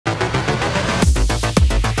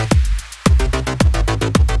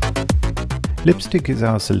LimbStick is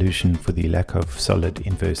our solution for the lack of solid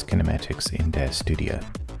inverse kinematics in Daz Studio.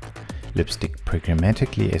 LimbStick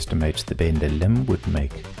programmatically estimates the bend a limb would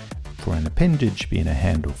make for an appendage, being a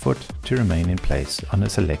hand or foot, to remain in place on a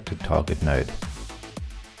selected target node.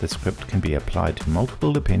 The script can be applied to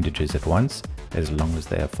multiple appendages at once, as long as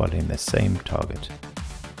they are following the same target.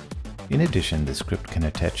 In addition, the script can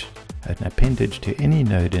attach an appendage to any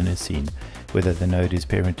node in a scene, whether the node is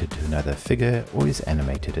parented to another figure or is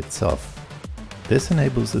animated itself. This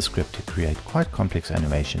enables the script to create quite complex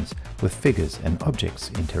animations with figures and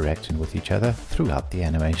objects interacting with each other throughout the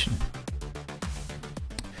animation.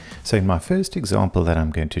 So in my first example that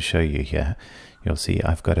I'm going to show you here, you'll see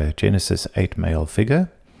I've got a Genesis 8 male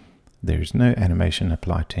figure. There's no animation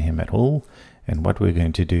applied to him at all, and what we're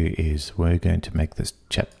going to do is we're going to make this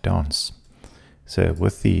chap dance. So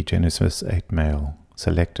with the Genesis 8 male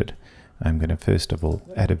selected, I'm going to first of all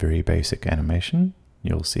add a very basic animation.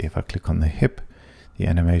 You'll see if I click on the hip, the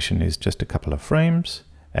animation is just a couple of frames,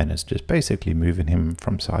 and it's just basically moving him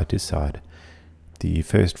from side to side. The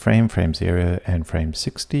first frame, frame 0 and frame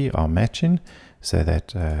 60 are matching, so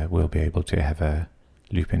that we'll be able to have a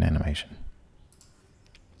looping animation.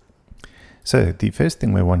 So the first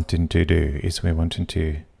thing we're wanting to do is we're wanting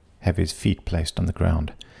to have his feet placed on the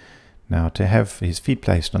ground. Now, to have his feet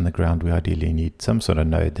placed on the ground, we ideally need some sort of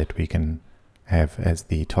node that we can have as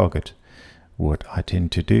the target. What I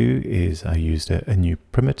tend to do is I used a new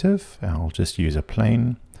primitive. I'll just use a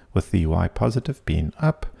plane with the y positive being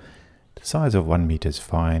up. The size of 1 meter is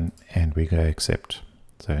fine, and we go accept.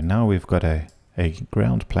 So now we've got a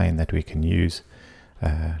ground plane that we can use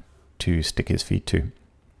to stick his feet to.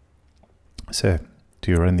 So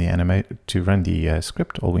to run the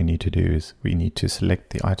script, all we need to do is we need to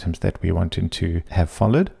select the items that we want him to have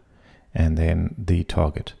followed, and then the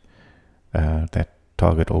target. That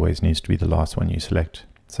target always needs to be the last one you select.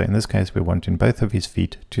 So in this case, we're wanting both of his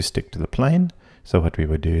feet to stick to the plane. So what we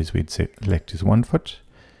would do is we'd select his 1 foot,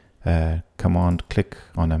 command click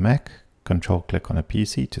on a Mac, control click on a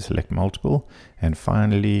PC to select multiple, and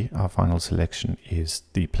finally our final selection is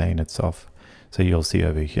the plane itself. So you'll see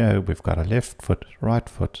over here we've got a left foot, right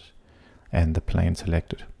foot, and the plane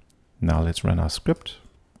selected. Now let's run our script.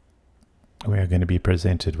 We are going to be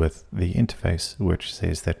presented with the interface, which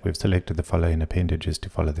says that we've selected the following appendages to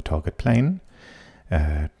follow the target plane.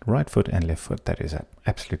 Right foot and left foot, that is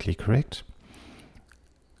absolutely correct.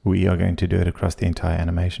 We are going to do it across the entire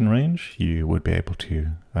animation range. You would be able to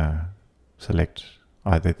select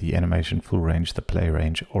either the animation full range, the play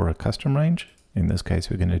range, or a custom range. In this case,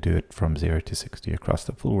 we're going to do it from 0 to 60 across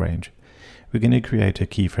the full range. We're going to create a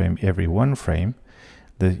keyframe every 1 frame.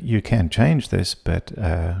 You can change this, but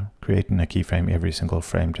creating a keyframe every single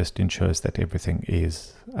frame just ensures that everything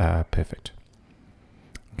is perfect.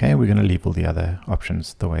 Okay, we're going to leave all the other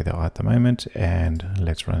options the way they are at the moment, and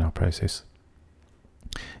let's run our process.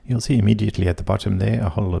 You'll see immediately at the bottom there a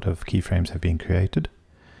whole lot of keyframes have been created,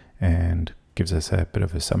 and gives us a bit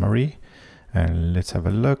of a summary. And let's have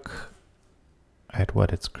a look at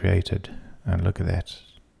what it's created, and look at that.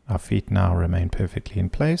 Our feet now remain perfectly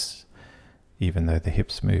in place, even though the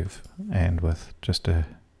hips move, and with just a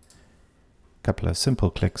couple of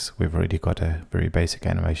simple clicks we've already got a very basic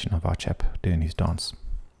animation of our chap doing his dance.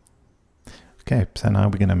 Okay, so now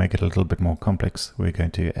we're going to make it a little bit more complex. We're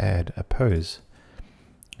going to add a pose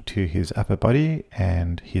to his upper body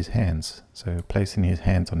and his hands, so placing his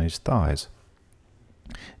hands on his thighs.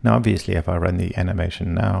 Now obviously if I run the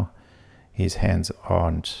animation now, his hands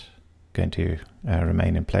aren't going to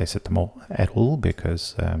remain in place at all,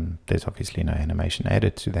 because there's obviously no animation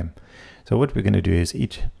added to them. So what we're going to do is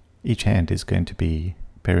each hand is going to be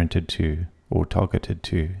parented to or targeted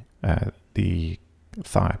to the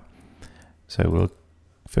thigh. So we'll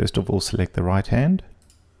first of all select the right hand,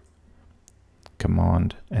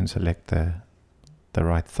 command and select the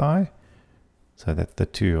right thigh, so that the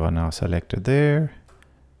two are now selected there.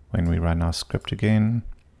 When we run our script again,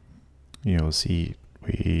 you'll see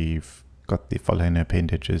we've got the following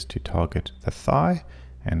appendages to target the thigh,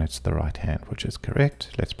 and it's the right hand, which is correct.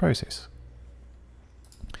 Let's process.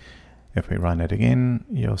 If we run it again,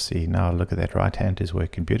 you'll see now, look at that, right hand is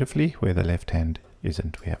working beautifully where the left hand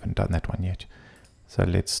isn't. We haven't done that one yet. So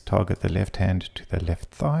let's target the left hand to the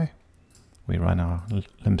left thigh. We run our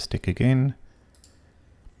LimbStick again.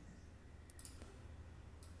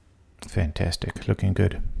 Fantastic, looking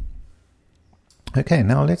good. Okay,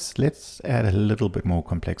 now let's add a little bit more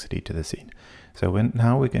complexity to the scene. So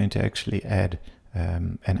now we're going to actually add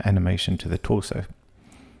an animation to the torso.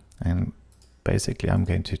 And basically I'm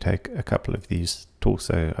going to take a couple of these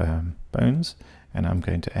torso bones, and I'm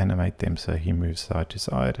going to animate them so he moves side to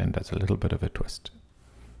side and does a little bit of a twist.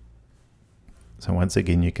 So once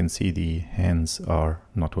again, you can see the hands are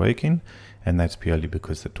not working, and that's purely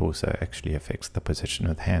because the torso actually affects the position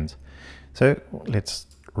of the hands. So let's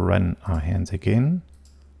run our hands again.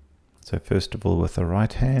 So first of all with the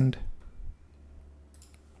right hand,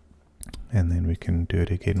 and then we can do it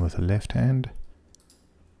again with the left hand.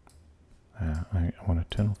 I want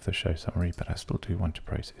to turn off the show summary, but I still do want to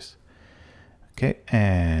process. Okay,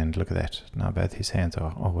 and look at that. Now both his hands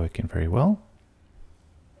are working very well.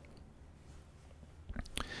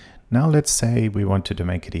 Now let's say we wanted to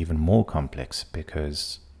make it even more complex,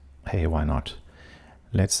 because hey, why not?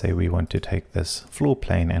 Let's say we want to take this floor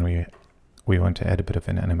plane and we want to add a bit of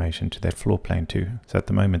an animation to that floor plane too. So at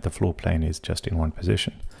the moment the floor plane is just in one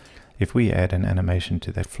position. If we add an animation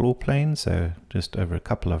to that floor plane, so just over a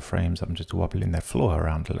couple of frames, I'm just wobbling that floor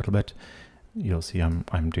around a little bit. You'll see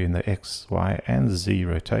I'm doing the X, Y, and Z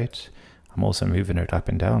rotate. I'm also moving it up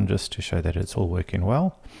and down just to show that it's all working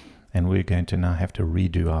well. And we're going to now have to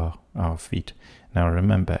redo our feet. Now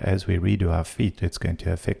remember, as we redo our feet, it's going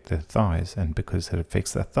to affect the thighs, and because it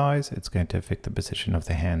affects the thighs, it's going to affect the position of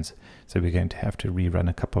the hands. So we're going to have to rerun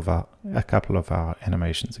a couple of our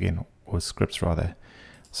animations again, or scripts rather.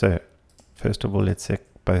 So first of all, let's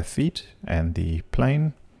select both feet and the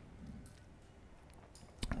plane.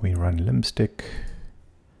 We run LimbStick,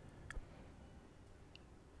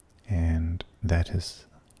 and that has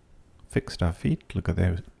fixed our feet. Look at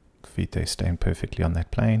those feet, they're staying perfectly on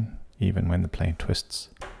that plane, even when the plane twists.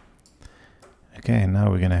 Okay, and now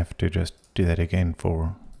we're going to have to just do that again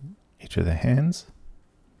for each of the hands.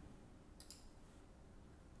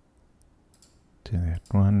 Do that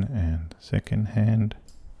one and second hand.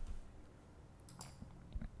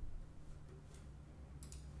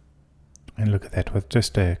 And look at that, with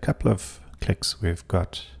just a couple of clicks we've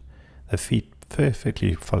got the feet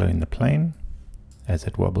perfectly following the plane as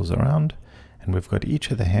it wobbles around, and we've got each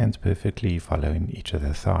of the hands perfectly following each of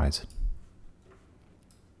the thighs.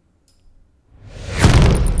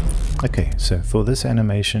 Okay, so for this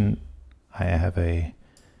animation I have a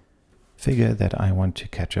figure that I want to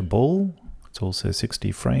catch a ball. It's also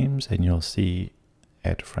 60 frames, and you'll see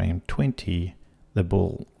at frame 20 the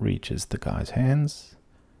ball reaches the guy's hands.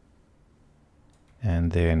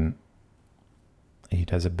 And then he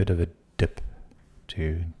does a bit of a dip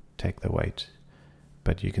to take the weight.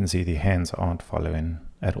 But you can see the hands aren't following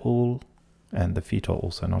at all, and the feet are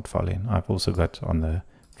also not following. I've also got on the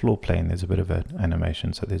floor plane, there's a bit of an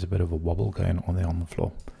animation, so there's a bit of a wobble going on there on the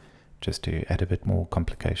floor, just to add a bit more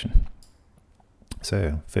complication.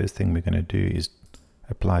 So first thing we're going to do is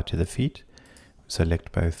apply to the feet.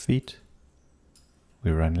 Select both feet.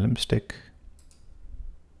 We run LimbStick.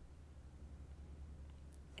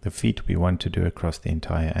 The feet we want to do across the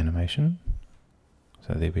entire animation.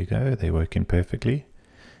 So there we go, they're working perfectly.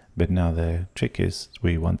 But now the trick is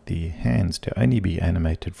we want the hands to only be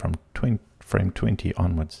animated from frame 20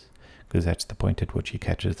 onwards, because that's the point at which he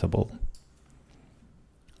catches the ball.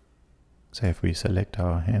 So if we select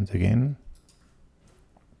our hands again,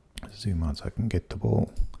 zoom out so I can get the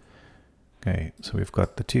ball. Okay, so we've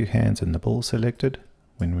got the two hands and the ball selected.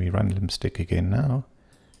 When we run LimbStick again now,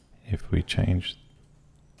 if we change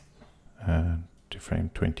to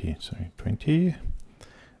frame 20, sorry, 20.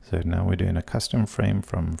 So now we're doing a custom frame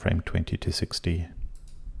from frame 20 to 60.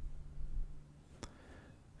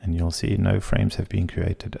 And you'll see no frames have been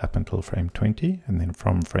created up until frame 20, and then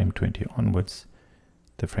from frame 20 onwards,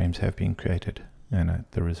 the frames have been created. And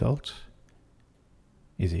the result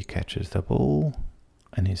is he catches the ball,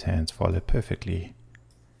 and his hands follow perfectly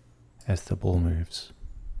as the ball moves.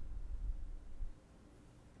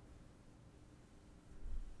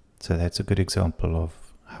 So that's a good example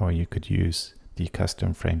of how you could use the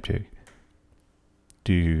custom frame to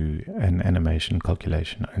do an animation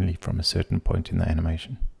calculation only from a certain point in the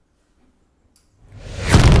animation.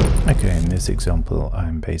 Okay, in this example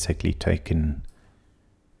I'm basically taking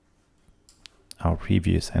our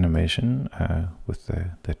previous animation with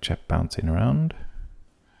the chap bouncing around.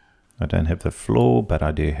 I don't have the floor, but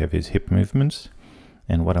I do have his hip movements,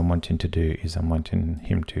 and what I'm wanting to do is I'm wanting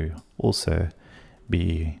him to also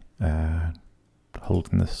be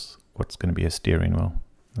holding this, what's going to be a steering wheel.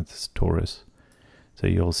 That's torus. So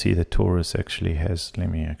you'll see the torus actually has,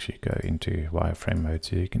 let me actually go into wireframe mode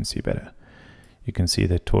so you can see better. You can see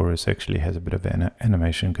that torus actually has a bit of an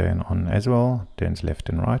animation going on as well, turns left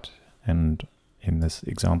and right, and in this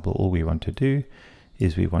example all we want to do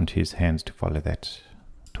is we want his hands to follow that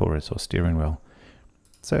torus or steering wheel.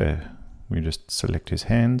 So we just select his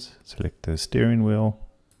hands, select the steering wheel,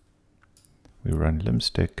 we run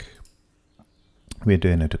LimbStick. We're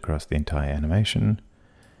doing it across the entire animation,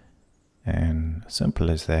 and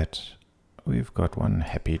simple as that. We've got one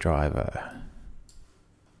happy driver.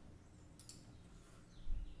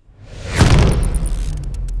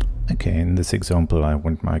 Okay, in this example I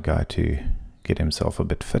want my guy to get himself a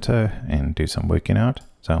bit fitter and do some working out.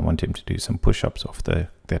 So I want him to do some push-ups off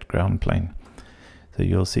that ground plane. So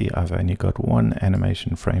you'll see I've only got one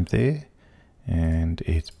animation frame there, and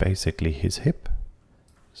it's basically his hip.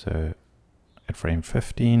 So at frame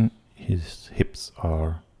 15 his hips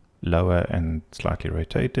are lower and slightly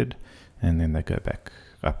rotated, and then they go back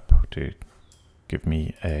up to give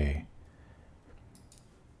me a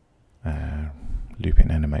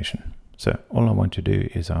looping animation. So all I want to do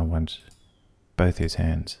is I want both his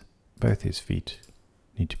hands, both his feet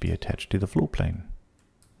need to be attached to the floor plane.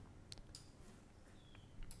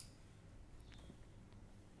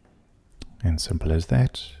 And simple as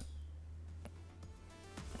that,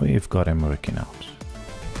 we've got him working out.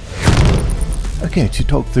 Okay, to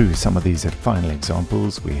talk through some of these final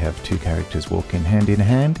examples, we have two characters walking hand in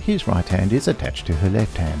hand. His right hand is attached to her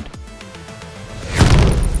left hand.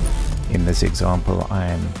 In this example, I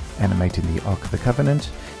am animating the Ark of the Covenant,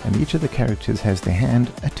 and each of the characters has their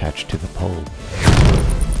hand attached to the pole.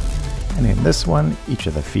 And in this one, each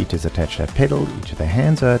of the feet is attached to a pedal, each of the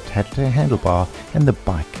hands are attached to a handlebar, and the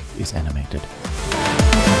bike is animated.